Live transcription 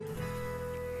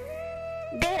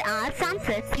There are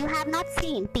sunsets you have not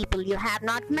seen, people you have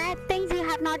not met, things you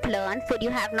have not learned, food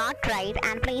you have not tried,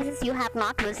 and places you have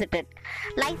not visited.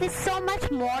 Life is so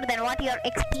much more than what you're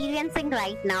experiencing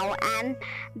right now, and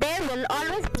there will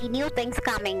always be new things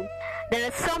coming. There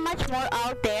is so much more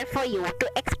out there for you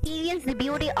to experience the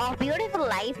beauty of beautiful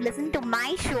life. Listen to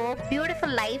my show, Beautiful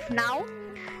Life Now,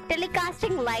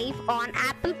 telecasting live on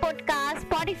Apple Podcasts,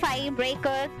 Spotify,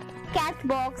 Breaker,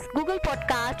 Castbox, Google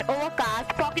Podcast, Overcast,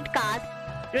 Pocket Cast,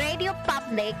 Radio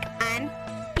Public, and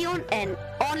Tune In,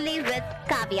 only with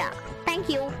Kavya. Thank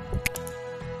you.